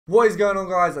What is going on,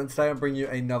 guys? And today I'm bringing you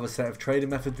another set of trading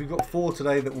methods. We've got 4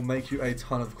 today that will make you a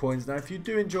ton of coins. Now if you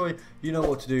do enjoy, you know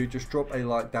what to do. Just drop a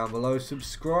like down below,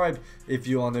 subscribe if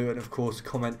you are new, and of course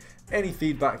comment any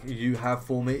feedback you have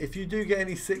for me. If you do get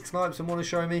any sick snipes and want to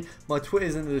show me, my Twitter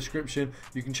is in the description.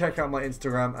 You can check out my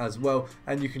Instagram as well,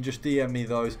 and you can just DM me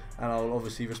those and I'll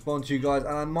obviously respond to you guys,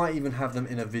 and I might even have them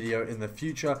in a video in the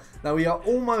future. Now we are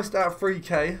almost at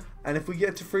 3k, and if we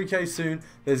get to 3k soon,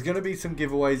 there's going to be some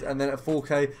giveaways, and then at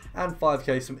 4k and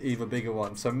 5k some even bigger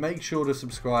ones. So make sure to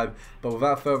subscribe, but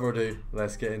without further ado,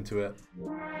 let's get into it.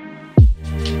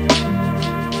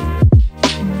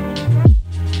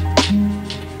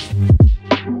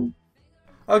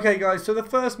 Okay guys, so the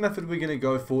first method we're going to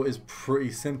go for is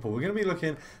pretty simple. We're going to be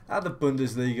looking at the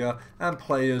Bundesliga and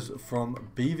players from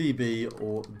BVB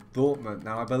or Dortmund.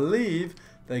 Now I believe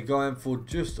they're going for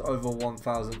just over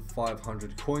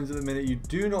 1,500 coins at the minute. You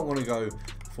do not want to go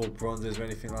for bronzes or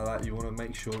anything like that. You want to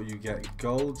make sure you get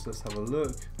golds. Let's have a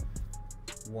look.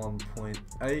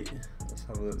 1.8. Let's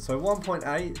have a look. So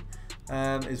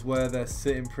 1.8 is where they're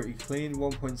sitting pretty clean.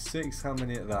 1.6, how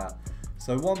many at that?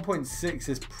 So 1.6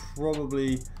 is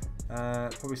probably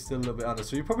still a little bit under.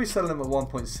 So you're probably selling them at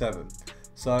 1.7.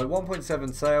 So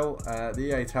 1.7 sale,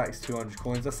 the EA tax 200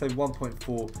 coins. Let's say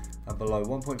 1.4 and below.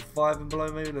 1.5 and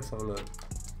below maybe. Let's have a look.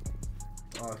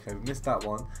 Okay, we missed that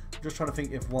one. I'm just trying to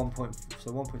think if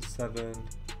 1.7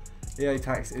 EA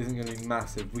tax isn't going to be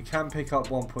massive. We can pick up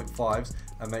 1.5s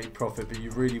and make profit, but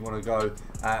you really want to go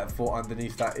for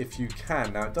underneath that if you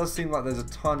can. Now it does seem like there's a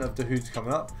ton of Dahoods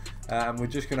coming up, and we're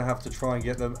just going to have to try and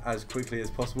get them as quickly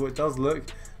as possible. It does look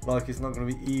like it's not going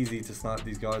to be easy to snipe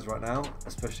these guys right now,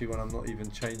 especially when I'm not even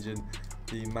changing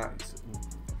the max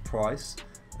price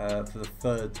for the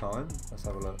 3rd time. Let's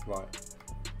have a look. Right.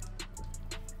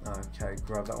 Okay,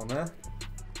 grab that one there.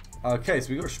 Okay, so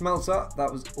we got Schmelzer.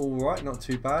 That was alright, not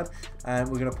too bad. And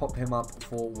we're going to pop him up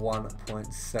for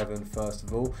 1.7 first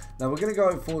of all. Now we're going to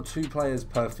go for 2 players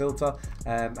per filter.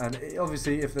 And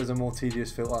obviously if there's a more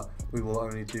tedious filter, we will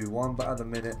only do 1. But at the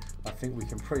minute, I think we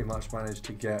can pretty much manage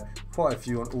to get quite a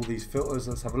few on all these filters.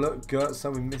 Let's have a look. Gertz, so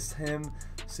we missed him.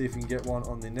 See if we can get one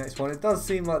on the next one. It does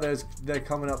seem like they're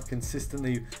coming up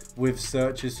consistently with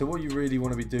searches. So what you really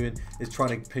want to be doing is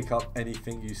trying to pick up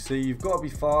anything you see. You've got to be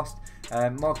fast.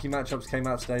 Marquee matchups came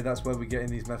out today. That's where we're getting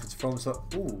these methods from. So,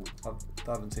 I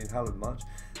haven't seen Haaland much.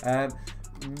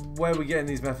 Where we're getting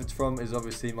these methods from is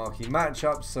obviously marquee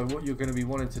matchups. So what you're going to be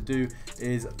wanting to do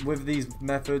is with these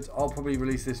methods, I'll probably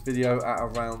release this video at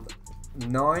around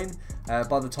 9.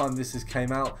 By the time this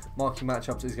came out, marquee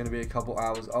matchups is going to be a couple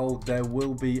hours old. There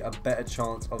will be a better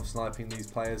chance of sniping these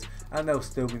players, and they'll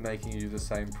still be making you the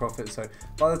same profit. So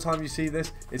by the time you see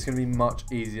this, it's going to be much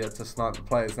easier to snipe the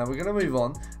players. Now we're going to move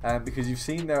on because you've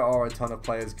seen there are a ton of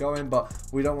players going, but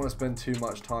we don't want to spend too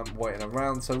much time waiting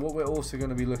around. So what we're also going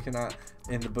to be looking at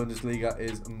in the Bundesliga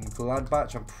is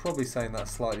Gladbach. I'm probably saying that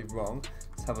slightly wrong.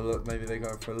 Let's have a look. Maybe they're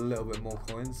going for a little bit more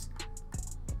coins.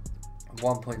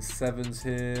 1.7s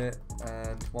here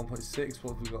and 1.6.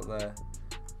 What have we got there?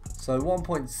 So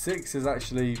 1.6 is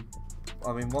actually,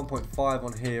 I mean 1.5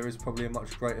 on here is probably a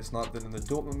much greater snipe than in the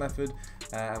Dortmund method,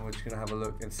 and we're just going to have a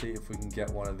look and see if we can get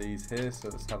one of these here. So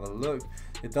let's have a look.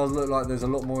 It does look like there's a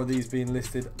lot more of these being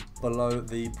listed below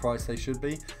the price they should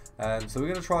be, so we're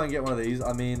going to try and get one of these.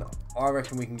 I mean, I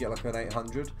reckon we can get like an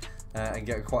 800 and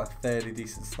get quite a fairly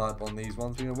decent snipe on these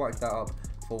ones. We're going to whack that up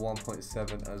for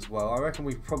 1.7 as well. I reckon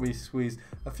we probably squeeze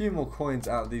a few more coins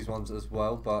out of these ones as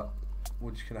well, but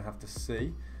we're just going to have to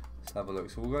see. Let's have a look.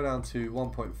 So we'll go down to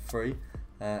 1.3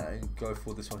 and go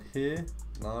for this one here.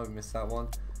 No, we missed that one.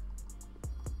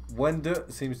 Wender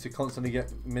seems to constantly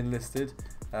get min listed,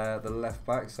 the left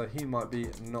back, so he might be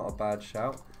not a bad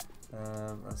shout.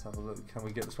 Let's have a look. Can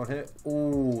we get this one here?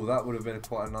 Oh, that would have been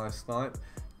quite a nice snipe.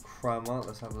 Kramer.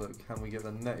 Let's have a look. Can we get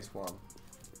the next one?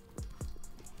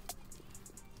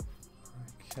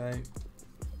 Okay.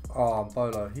 Oh,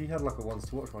 Bolo. He had like a ones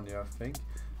to watch one year, I think.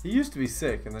 He used to be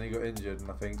sick and then he got injured, and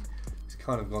I think he's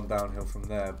kind of gone downhill from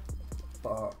there.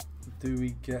 But do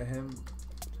we get him?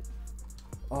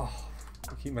 Oh,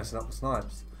 I keep messing up the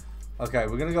snipes. Okay,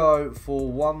 we're going to go for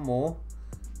one more.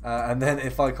 And then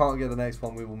if I can't get the next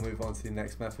one, we will move on to the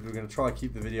next method. We're going to try and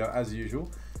keep the video as usual,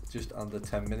 just under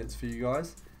 10 minutes for you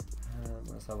guys.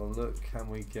 Let's have a look. Can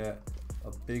we get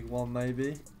a big one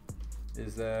maybe?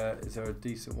 Is there a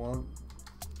decent one?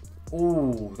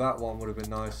 Oh, that one would have been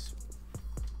nice.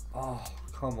 Oh,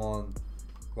 come on.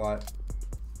 Right.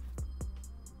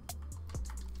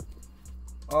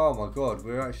 Oh my god,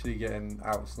 we're actually getting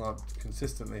out sniped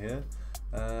consistently here.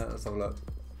 Let's have a look.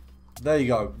 There you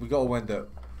go. We got a window.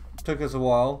 Took us a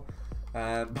while,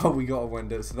 but we got a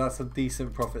window, so that's a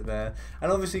decent profit there.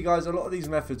 And obviously guys, a lot of these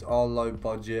methods are low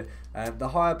budget, and the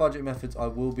higher budget methods I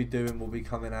will be doing will be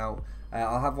coming out.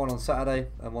 I'll have one on Saturday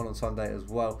and one on Sunday as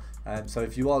well. So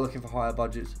if you are looking for higher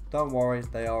budgets, don't worry,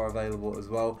 they are available as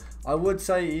well. I would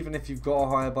say even if you've got a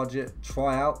higher budget,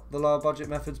 try out the lower budget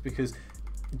methods, because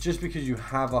just because you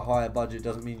have a higher budget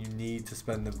doesn't mean you need to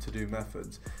spend them to do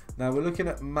methods. Now we're looking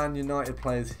at Man United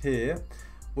players here.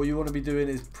 What you want to be doing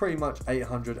is pretty much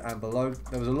 800 and below.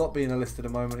 There was a lot being listed a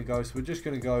moment ago, so we're just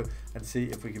going to go and see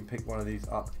if we can pick one of these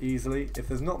up easily. If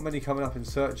there's not many coming up in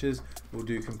searches, we'll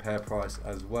do compare price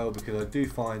as well, because I do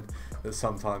find that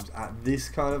sometimes at this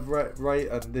kind of rate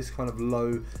and this kind of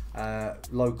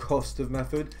low cost of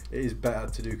method, it is better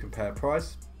to do compare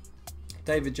price.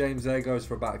 David James there goes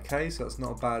for about a K, so that's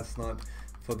not a bad snipe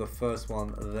for the first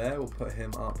one there. We'll put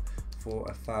him up for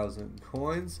 1,000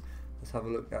 coins. Let's have a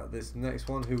look at this next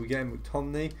one. Who we getting?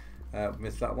 McTominay.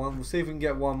 Missed that one. We'll see if we can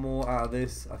get one more out of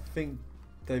this. I think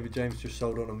David James just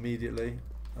sold on immediately.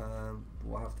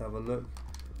 We'll have to have a look.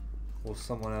 Or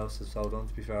someone else has sold on.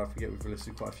 To be fair, I forget we've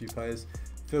listed quite a few players.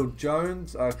 Phil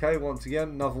Jones. Okay, once again,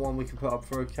 another one we can put up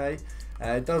for a K.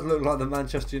 It does look like the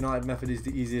Manchester United method is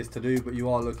the easiest to do, but you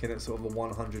are looking at sort of a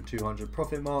 100, 200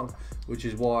 profit mark, which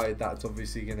is why that's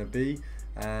obviously going to be.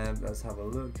 Let's have a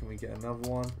look. Can we get another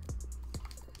one?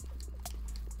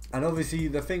 And obviously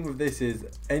the thing with this is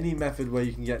any method where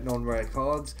you can get non-rare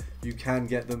cards, you can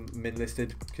get them min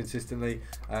listed consistently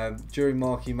during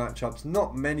marquee matchups.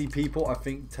 Not many people I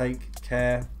think take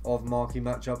care of marquee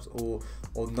matchups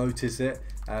or notice it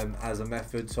as a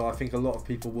method, so I think a lot of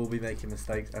people will be making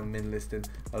mistakes and min listing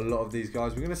a lot of these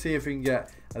guys. We're going to see if we can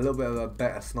get a little bit of a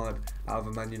better snipe out of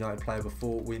a Man United player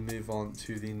before we move on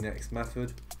to the next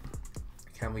method.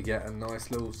 Can we get a nice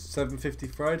little 750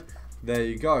 Fred? There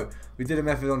you go. We did a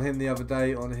method on him the other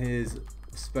day on his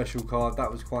special card.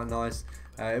 That was quite nice.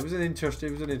 It was an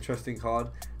interesting card.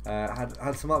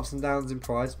 Had some ups and downs in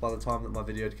price by the time that my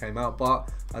video came out, but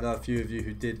I know a few of you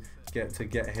who did get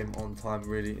him on time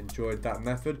really enjoyed that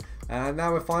method. And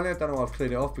now we're finally, I don't know why I've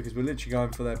cleared it off, because we're literally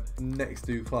going for their next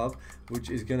new club,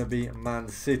 which is going to be Man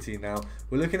City. Now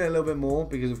we're looking at a little bit more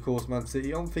because of course Man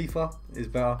City on FIFA is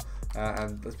better,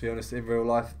 and let's be honest, in real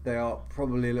life they are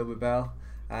probably a little bit better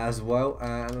as well.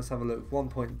 And let's have a look.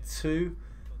 1.2.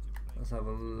 Let's have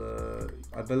a look.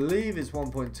 I believe it's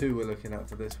 1.2 we're looking at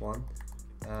for this one.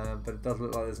 But it does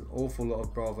look like there's an awful lot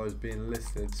of Bravos being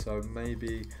listed, so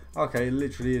maybe, okay, it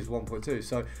literally is 1.2.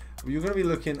 So you're going to be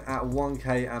looking at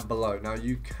 1K and below. Now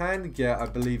you can get, I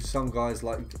believe, some guys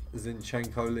like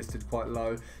Zinchenko listed quite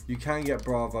low. You can get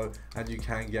Bravo and you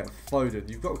can get Foden.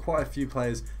 You've got quite a few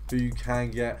players who you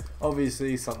can get.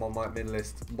 Obviously someone might min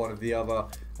list one of the other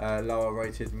lower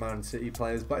rated Man City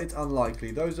players, but it's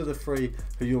unlikely. Those are the three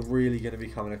who you're really going to be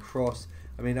coming across.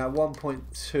 I mean, at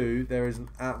 1.2 there is an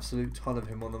absolute ton of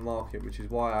him on the market, which is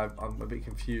why I'm a bit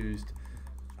confused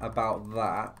about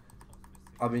that.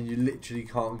 I mean, you literally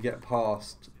can't get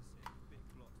past.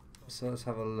 So let's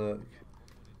have a look.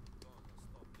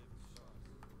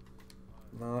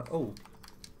 No, oh,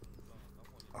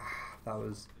 that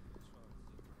was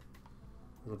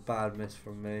a bad miss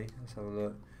from me. Let's have a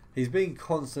look. He's being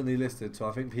constantly listed, so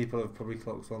I think people have probably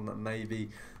clocked on that maybe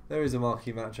there is a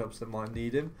marquee matchups that might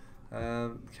need him.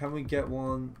 Can we get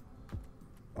one?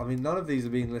 I mean, none of these are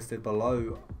being listed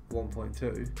below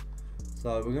 1.2.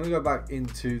 So we're going to go back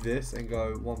into this and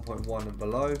go 1.1 and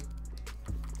below.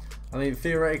 I mean,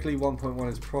 theoretically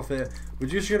 1.1 is profit. We're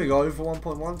just going to go for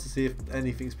 1.1 to see if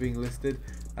anything's being listed.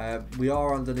 We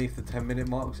are underneath the 10-minute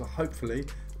mark, so hopefully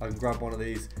I can grab one of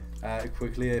these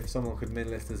quickly. If someone could min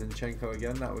list as Zinchenko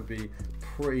again, that would be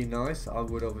pretty nice. I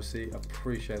would obviously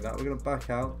appreciate that. We're going to back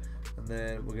out, and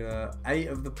then we're going to, 8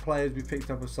 of the players we picked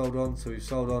up have sold on. So we've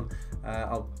sold on,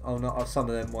 some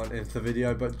of them weren't in the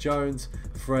video, but Jones,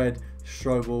 Fred,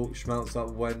 Strobel,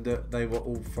 Schmelzer, Wender, they were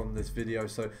all from this video,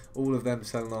 so all of them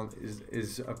selling on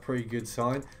is a pretty good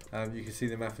sign. You can see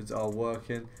the methods are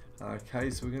working. Okay,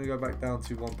 so we're going to go back down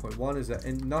to 1.1. Is there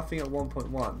nothing at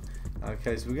 1.1?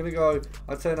 Okay, so we're going to go,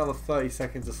 I'd say another 30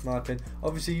 seconds of sniping.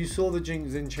 Obviously you saw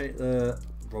the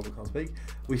Robert can't speak.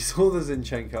 We saw the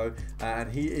Zinchenko,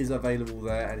 and he is available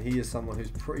there, and he is someone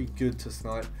who's pretty good to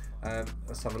snipe.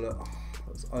 Let's have a look.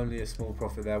 Oh, it's only a small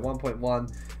profit there,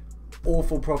 1.1.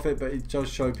 Awful profit, but it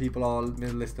does show people are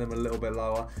listing them a little bit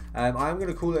lower. I'm going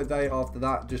to call it a day after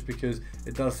that, just because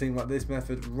it does seem like this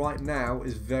method right now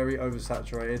is very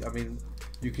oversaturated. I mean,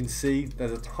 you can see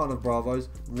there's a ton of Bravos,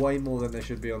 way more than there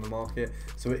should be on the market,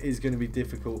 so it is going to be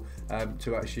difficult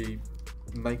to actually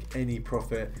make any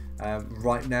profit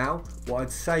right now. What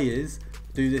I'd say is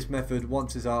do this method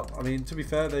once it's up. I mean, to be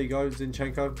fair, there you go,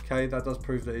 Zinchenko. Okay, that does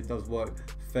prove that it does work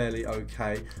fairly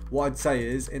okay. What I'd say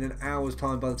is, in an hour's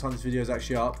time, by the time this video is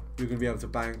actually up, you're going to be able to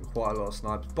bang quite a lot of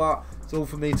snipes. But it's all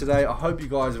for me today. I hope you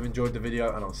guys have enjoyed the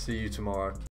video, and I'll see you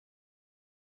tomorrow.